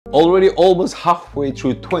Already almost halfway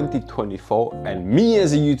through 2024, and me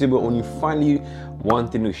as a YouTuber only finally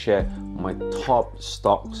wanting to share my top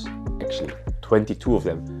stocks, actually 22 of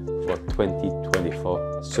them for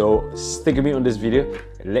 2024. So stick with me on this video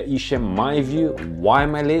and let you share my view. Why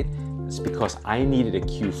am I late? It's because I needed a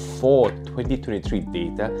Q4 2023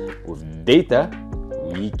 data. With data,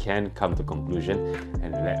 we can come to conclusion,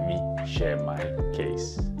 and let me share my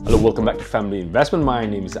case. Hello, welcome back to Family Investment. My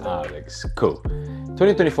name is Alex Ko.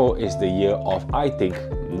 2024 is the year of, I think,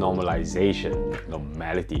 normalization,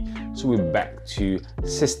 normality. So we're back to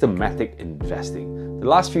systematic investing. The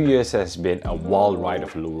last few years has been a wild ride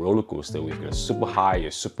of a roller coaster. We've got a super high,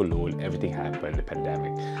 a super low, and everything happened, the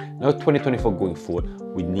pandemic. Now 2024 going forward,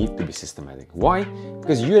 we need to be systematic. Why?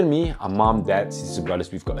 Because you and me, our mom, dad, sisters,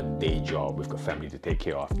 brothers, we've got a day job, we've got family to take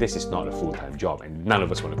care of. This is not a full-time job, and none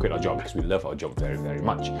of us want to quit our job because we love our job very, very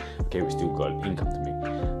much. Okay, we still got income to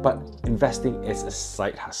make. But investing is a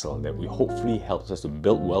side hustle that will hopefully helps us to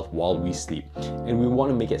build wealth while we sleep. And we want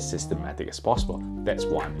to make it systematic as possible. That's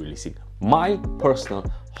why I'm releasing my personal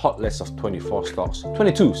hot list of 22 stocks,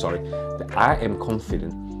 that I am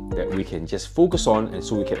confident that we can just focus on, and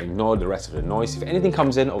so we can ignore the rest of the noise. If anything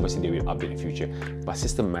comes in, obviously they will update in the future, but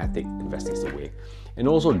systematic investing is the way. And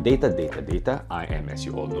also data. I am, as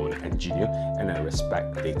you all know, an engineer, and I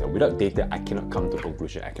respect data. Without data, I cannot come to a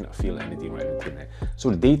conclusion. I cannot feel anything right in the internet. So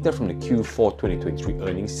the data from the Q4 2023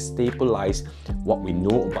 earnings stabilize what we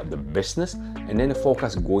know about the business, and then the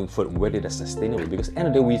forecast going forward, whether it's sustainable. Because at the end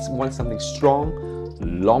of the day, we want something strong,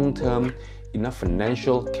 long-term, enough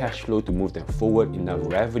financial cash flow to move them forward, enough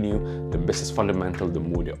revenue, the business fundamental, the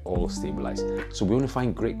more they're all stabilized. So we want to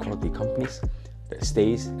find great quality companies that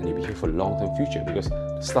stays and they be here for long-term future, because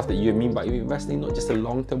the stuff that you and me by investing, not just the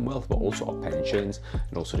long-term wealth, but also our pensions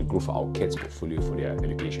and also the growth of our kids' portfolio for their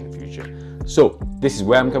education in the future. So this is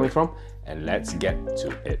where I'm coming from, and let's get to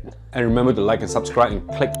it. And remember to like and subscribe and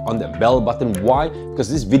click on that bell button. Why? Because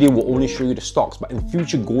this video will only show you the stocks, but in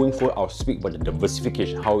future going forward, I'll speak about the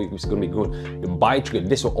diversification, how it's going to be growing, the buy trigger.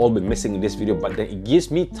 This will all be missing in this video, but then it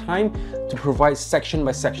gives me time to provide section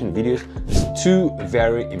by section videos. There's two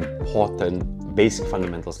very important basic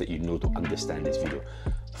fundamentals that you know to understand this video.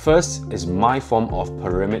 First is my form of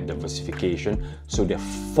pyramid diversification. So there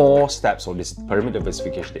are 4 steps of this pyramid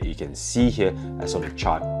diversification that you can see here as on the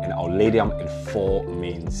chart, and I'll lay them in 4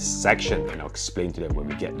 main sections, and I'll explain to them when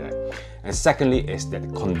we get there. And secondly is that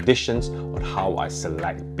the conditions on how I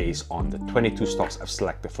select based on the 22 stocks I've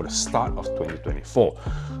selected for the start of 2024.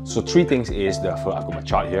 So 3 things is I've got my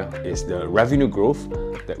chart here, is the revenue growth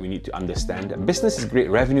that we need to understand. That business is great,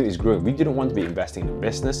 revenue is growing. We didn't want to be investing in a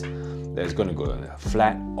business that's going to go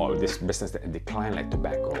flat, or this business that decline like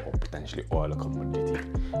tobacco or potentially oil or commodity.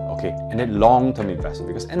 Okay, and then long-term investment,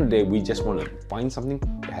 because at the end of the day, we just want to find something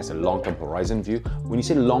that has a long-term horizon view. When you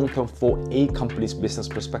say long-term for a company's business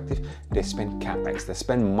perspective, they spend capex, they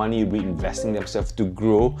spend money reinvesting themselves to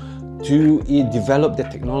grow, to develop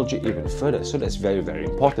their technology even further. So that's very, very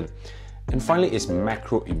important. And finally is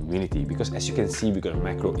macro immunity, because as you can see, we've got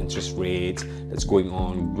macro interest rates that's going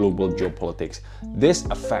on, global geopolitics. This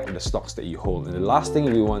affects the stocks that you hold. And the last thing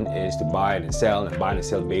we want is to buy and sell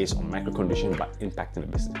based on macro conditions but impacting the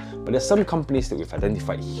business. But there's some companies that we've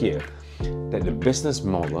identified here that the business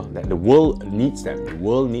model, that the world needs them. The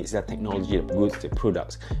world needs their technology, their goods, their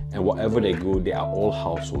products, and wherever they go, they are all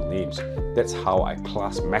household names. That's how I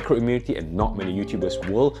class macro immunity, and not many YouTubers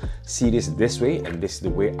will see this way, and this is the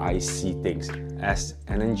way I see things as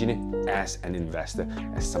an engineer, as an investor,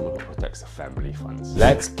 as someone who protects the family funds.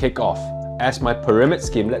 Let's kick off. As my pyramid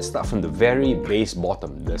scheme, let's start from the very base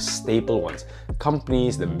bottom, the staple ones.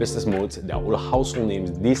 Companies, the business modes, they're all household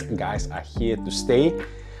names. These guys are here to stay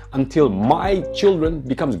until my children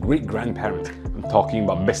becomes great-grandparents. I'm talking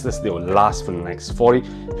about business that will last for the next 40,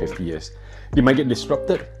 50 years. They might get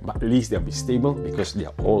disrupted, but at least they'll be stable because they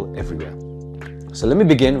are all everywhere. So let me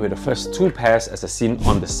begin with the first 2 pairs as seen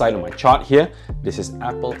on the side of my chart here. This is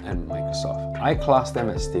Apple and Microsoft. I class them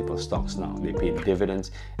as staple stocks now. They pay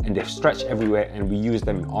dividends and they've stretched everywhere, and we use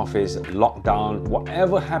them in office, lockdown,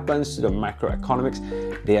 whatever happens to the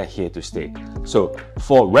macroeconomics, they are here to stay. So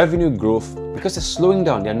for revenue growth, because they're slowing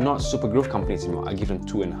down, they're not super growth companies anymore, I give them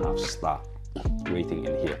 2.5 star rating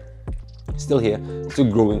in here. Still here, still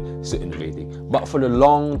growing, still innovating. But for the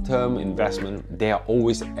long-term investment, they are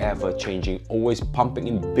always ever changing, always pumping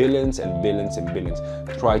in billions and billions and billions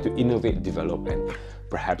to try to innovate, develop, and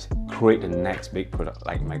perhaps create the next big product,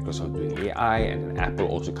 like Microsoft doing AI, and then Apple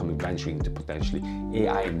also coming venturing into potentially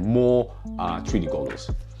AI and more 3D goggles.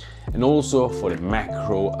 And also for the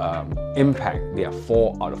macro impact, they are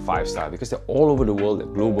 4 out of 5 star because they're all over the world, they're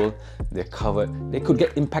global, they're covered. They could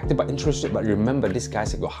get impacted by interest rate, but remember, these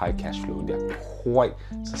guys have got high cash flow. They're quite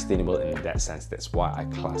sustainable in that sense. That's why I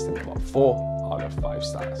classed them about 4 out of 5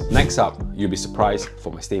 stars. Next up, you'll be surprised,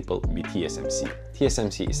 for my staple will be TSMC.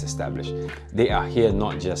 TSMC is established. They are here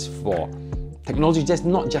not just for technology, just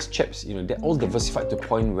not just chips. You know, they're all diversified to a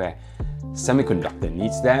point where semiconductor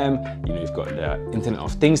needs them, you know, you've got the Internet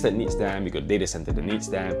of Things that needs them, you've got data center that needs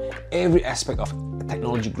them. Every aspect of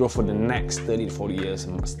technology growth for the next 30 to 40 years,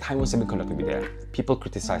 Taiwan Semiconductor will be there. People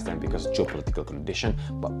criticize them because of geopolitical condition,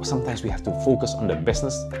 but sometimes we have to focus on the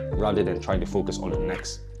business rather than trying to focus on the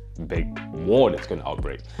next big war that's going to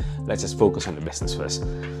outbreak. Let's just focus on the business first.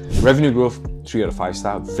 Revenue growth, 3 out of 5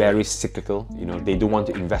 star, very cyclical. You know, they don't want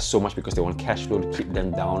to invest so much because they want cash flow to keep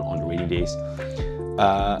them down on the rainy days.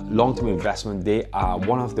 Long-term investment, they are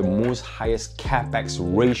one of the most highest capex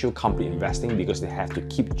ratio company investing because they have to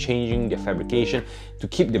keep changing their fabrication to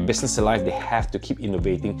keep the business alive. They have to keep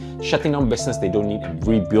innovating, shutting down business they don't need and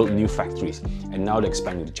rebuild new factories. And now they're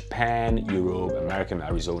expanding to Japan, Europe, America, and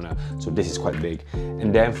Arizona. So this is quite big.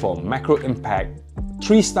 And then for macro impact,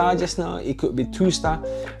 3 star just now, it could be 2 star,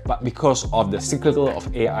 but because of the cyclical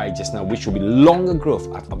of AI just now, which will be longer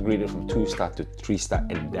growth, I've upgraded from 2 star to 3 star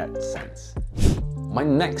in that sense. My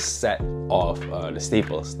next set of the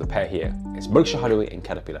staples, the pair here, is Berkshire Hathaway and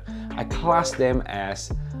Caterpillar. I class them as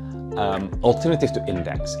alternative to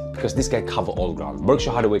index because this guy cover all ground.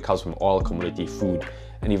 Berkshire Hathaway covers from oil, commodity, food,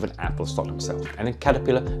 and even Apple stock themselves. And then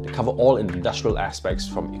Caterpillar, they cover all industrial aspects,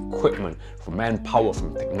 from equipment, from manpower,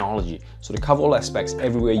 from technology. So they cover all aspects.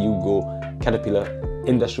 Everywhere you go, Caterpillar,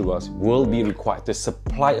 industry-wise, will be required to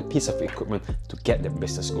supply a piece of equipment to get their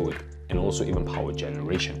business going, and also even power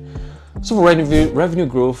generation. So for revenue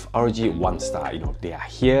growth, ROG 1 star. You know, they are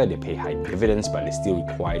here, they pay high dividends, but they still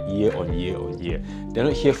require year on year on year. They're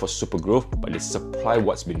not here for super growth, but they supply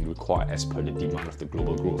what's been required as per the demand of the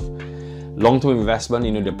global growth. Long-term investment,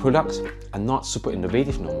 you know, the products are not super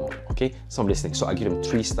innovative no more, okay? Some of these things. So I give them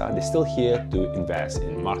 3 star. They're still here to invest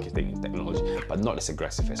in marketing and technology, but not as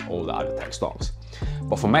aggressive as all the other tech stocks.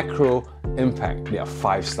 But for macro impact, they are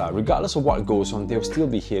 5 star. Regardless of what goes on, they'll still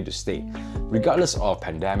be here to stay. Regardless of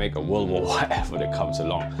pandemic or world war, whatever that comes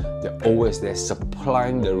along, they're always there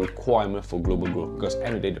supplying the requirement for global growth, because at the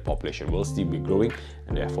end of the day, the population will still be growing,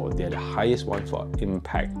 and therefore they're the highest one for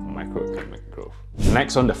impact macroeconomic growth.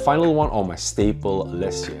 Next on the final one on my staple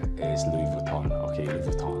list here is Louis Vuitton. Okay, Louis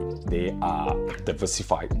Vuitton. They are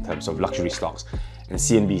diversified in terms of luxury stocks. And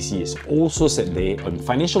CNBC has also said on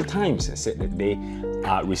Financial Times has said that they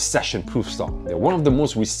are recession-proof stock. They're one of the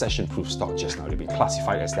most recession-proof stocks just now. They've been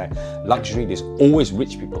classified as that. Luxury, there's always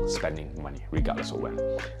rich people spending money, regardless of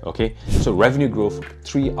where. Okay, so revenue growth,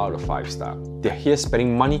 3 out of 5 star. They're here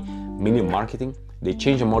spending money, mainly marketing. They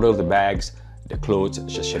change the model of the bags, the clothes,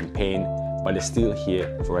 champagne, but they're still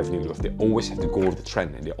here for revenue growth. They always have to go with the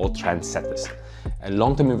trend, and they're all trendsetters. And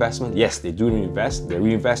long-term investment, yes, they do reinvest. They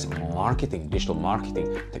reinvest in marketing, digital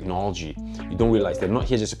marketing, technology. You don't realize they're not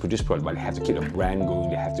here just to produce product, but they have to keep the brand going.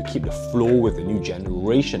 They have to keep the flow with the new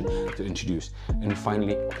generation to introduce. And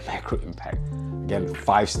finally, macro impact. Again,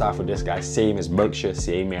 5 star for this guy, same as Berkshire,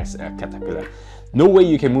 same as Caterpillar. No way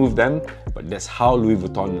you can move them, but that's how Louis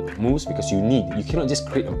Vuitton moves, because you cannot just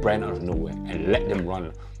create a brand out of nowhere and let them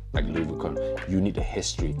run like Louis Vuitton. You need the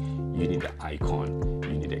history, you need the icon,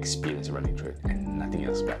 you need the experience running through it, and nothing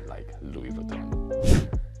else but like Louis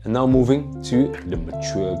Vuitton. And now moving to the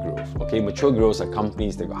mature growth. Okay, mature growths are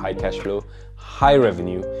companies that got high cash flow, high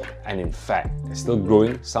revenue, and in fact, they're still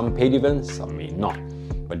growing. Some pay dividends, some may not.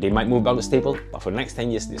 But they might move back to stable, but for the next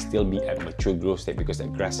 10 years, they'll still be at mature growth state because they're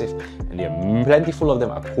aggressive, and there are plentiful of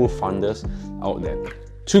them are co-founders out there.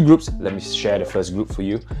 2 groups, let me share the first group for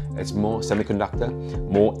you. It's more semiconductor,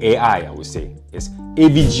 more AI, I would say. It's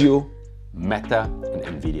AVGO, Meta,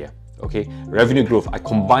 and Nvidia. Okay, revenue growth, I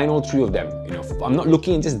combine all 3 of them. You know, I'm not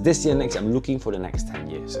looking at just this year, next, I'm looking for the next 10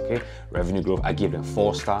 years. Okay, revenue growth, I give them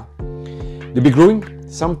 4 star. They'll be growing.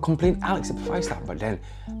 Some complain, Alex, it's 5 star, but then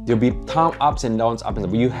there'll be ups and downs,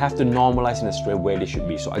 but you have to normalize in Australia where they should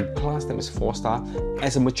be. So I class them as 4 star.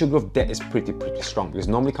 As a mature growth, that is pretty strong, because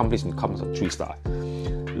normally companies will come at 3 star.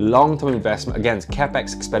 Long-term investment, again,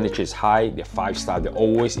 capex expenditure is high, they're 5 star, they're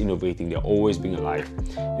always innovating, they're always being alive.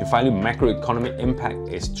 And finally, macroeconomic impact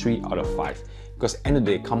is 3 out of 5, because at the end of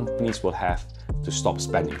the day, companies will have to stop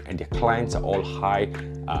spending, and their clients are all high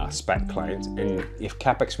spec clients, and if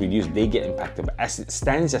capex reduce, they get impacted. But as it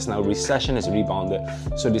stands just now, recession has rebounded,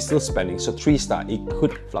 so they're still spending. So 3 star, it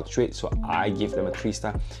could fluctuate, so I give them a 3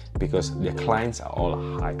 star because their clients are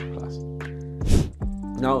all high class.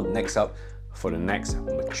 Now, next up, for the next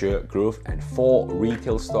mature growth, and 4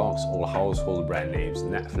 retail stocks, all household brand names: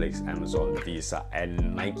 Netflix, Amazon, Visa,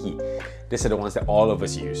 and Nike. These are the ones that all of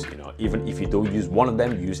us use. You know, even if you don't use one of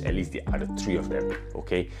them, use at least the other 3 of them.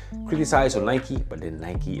 Okay, criticize on Nike, but then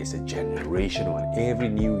Nike is a generational one. Every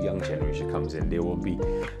new young generation comes in, they will be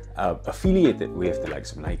affiliated with the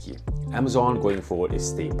likes of Nike. Amazon going forward is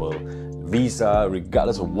staple. Visa,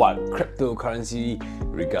 regardless of what cryptocurrency,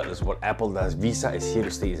 regardless of what Apple does, Visa is here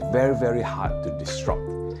to stay. It's very, very hard to disrupt.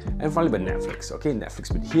 And finally, but Netflix. Okay,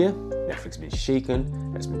 Netflix been here, Netflix been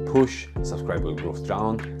shaken, has been pushed, subscriber growth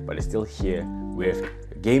down, but it's still here with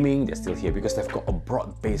gaming. They're still here because they've got a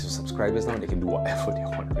broad base of subscribers now. They can do whatever they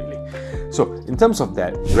want, really. So in terms of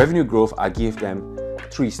that revenue growth, I give them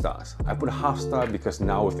 3 stars. I put a half star because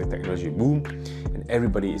now with the technology boom and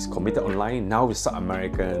everybody is committed online, now with South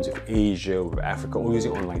Americans, with Asia, with Africa, all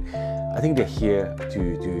using online, I think they're here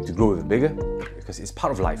to grow even bigger because it's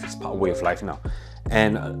part of life, it's part of way of life now.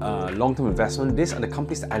 And long-term investment, these are the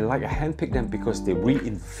companies that I like. I handpick them because they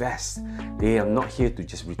reinvest. They are not here to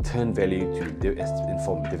just return value in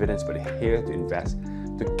form of dividends, but they're here to invest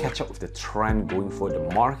to catch up with the trend going forward.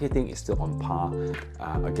 The marketing is still on par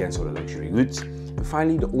against all the luxury goods. And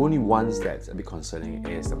finally, the only ones that's a bit concerning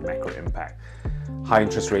is the macro impact. High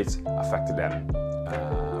interest rates affected them.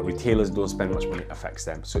 Retailers don't spend much money, affects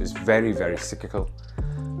them. So it's very, very cyclical.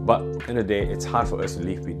 But in the day, it's hard for us to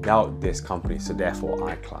live without this company. So therefore,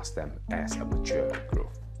 I class them as a mature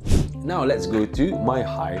growth. Now let's go to my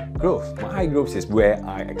high growth. My high growth is where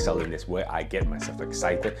I excel in this, where I get myself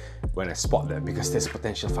excited when I spot them, because there's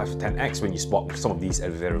potential 5 to 10x when you spot some of these at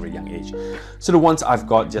a very, very young age. So the ones I've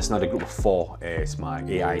got just now, the group of 4 is my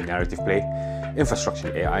AI narrative play,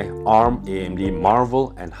 infrastructure AI, ARM, AMD,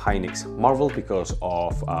 Marvel, and Hynix. Marvel because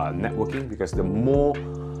of networking, because the more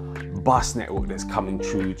vast network that's coming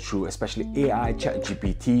through especially AI,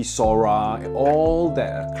 ChatGPT, Sora, all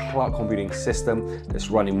that cloud computing system that's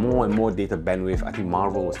running more and more data bandwidth, I think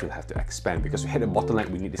Marvel will still have to expand because we hit a bottleneck.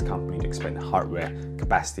 We need this company to expand hardware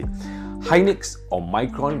capacity. Hynix or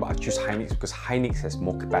Micron, but I choose Hynix because Hynix has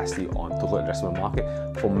more capacity on total addressable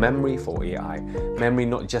market for memory, for AI. Memory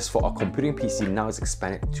not just for a computing PC, now it's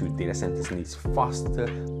expanded to data centers, needs faster,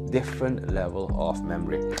 different level of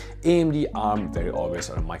memory. AMD, ARM, very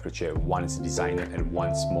obvious on a microchip. One is designer and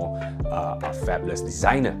one's more a fabless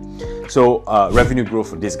designer. So revenue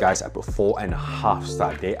growth for these guys, I put 4.5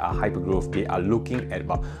 star. They are hyper growth. They are looking at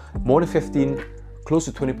about more than 15, close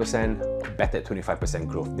to 20%, better at 25%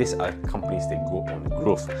 growth. These are companies that go on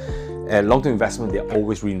growth. Long-term investment, they're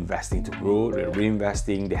always reinvesting to grow. They're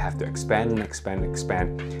reinvesting, they have to expand.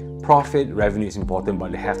 Profit, revenue is important,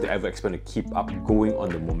 but they have to ever expand to keep up going on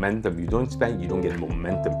the momentum. You don't spend, you don't get the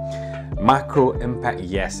momentum. Macro impact,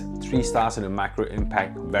 yes, 3 stars on the macro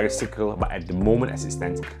impact, very cyclical, but at the moment as it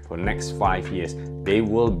stands, for the next 5 years, they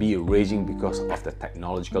will be raging because of the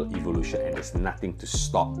technological evolution, and there's nothing to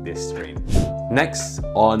stop this train. Next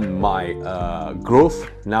on my growth,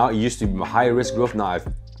 now it used to be my high risk growth, now I've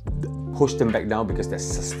pushed them back down because they're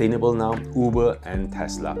sustainable now. Uber and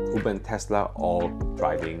Tesla. Uber and Tesla all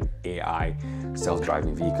driving AI,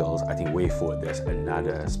 self-driving vehicles. I think way forward there's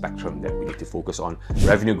another spectrum that we need to focus on.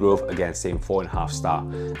 Revenue growth, again, same 4.5 star.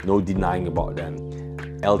 No denying about them.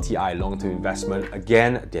 LTI, long-term investment,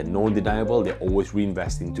 again, they're non-deniable. They're always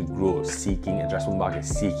reinvesting to grow, seeking addressable market,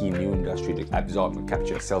 seeking new industry to absorb and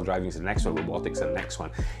capture. Self-driving is the next one, robotics is the next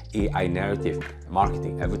one, AI narrative,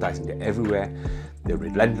 marketing, advertising, they're everywhere. They're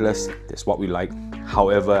relentless, that's what we like.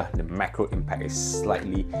 However, the macro impact is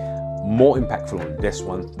slightly more impactful on this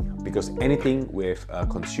one because anything with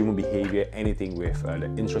consumer behavior, anything with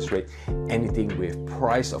the interest rate, anything with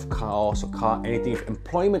price of cars or car, anything with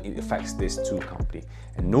employment, it affects these 2 companies.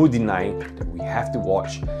 And no denying that we have to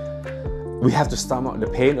watch. We have to stomach the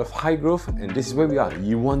pain of high growth, and this is where we are.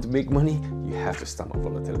 You want to make money, you have to stomach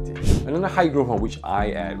volatility. Another high growth on which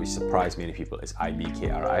I add, which surprised many people, is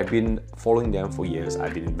IBKR. I've been following them for years.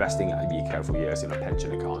 I've been investing in IBKR for years in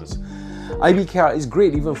pension accounts. IBKR is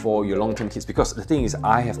great even for your long-term kids because the thing is,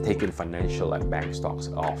 I have taken financial like bank stocks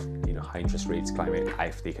off, high interest rates, climate,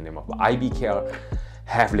 I've taken them off. But IBKR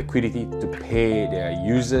have liquidity to pay their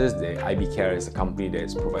users. The IBKR is a company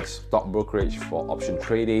that provides stock brokerage for option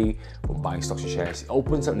trading, for buying stocks and shares. It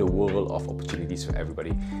opens up the world of opportunities for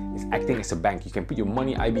everybody. It's acting as a bank. You can put your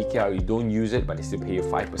money in IBKR, you don't use it, but they still pay you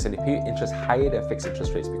 5%. They pay you interest higher than fixed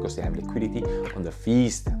interest rates because they have liquidity on the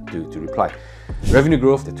fees to reply. Revenue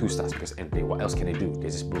growth, they're 2 stars because what else can they do?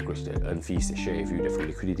 There's this brokerage, they earn fees, they share with you, they're for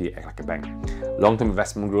liquidity, act like a bank. Long-term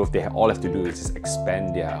investment growth, they all have to do is just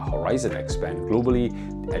expand their horizon, expand globally,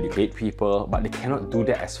 educate people, but they cannot do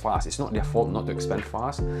that as fast. It's not their fault not to expand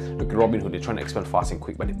fast. Look at Robinhood, they're trying to expand fast and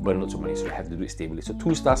quick, but they burn lots of money, so they have to do it stably. So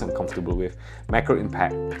 2 stars I'm comfortable with. Macro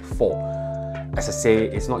impact, 4. As I say,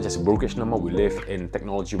 it's not just a brokerage number. We live in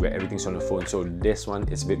technology where everything's on the phone, so this one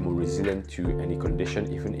is a bit more resilient to any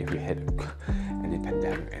condition. Even if we had any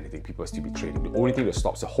pandemic or anything, people will still be trading. The only thing that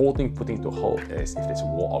stops the whole thing putting to a halt is if there's a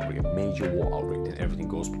war outbreak, a major war outbreak, then everything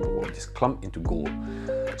goes, people will just clump into gold.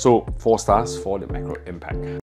 So 4 stars for the macro impact.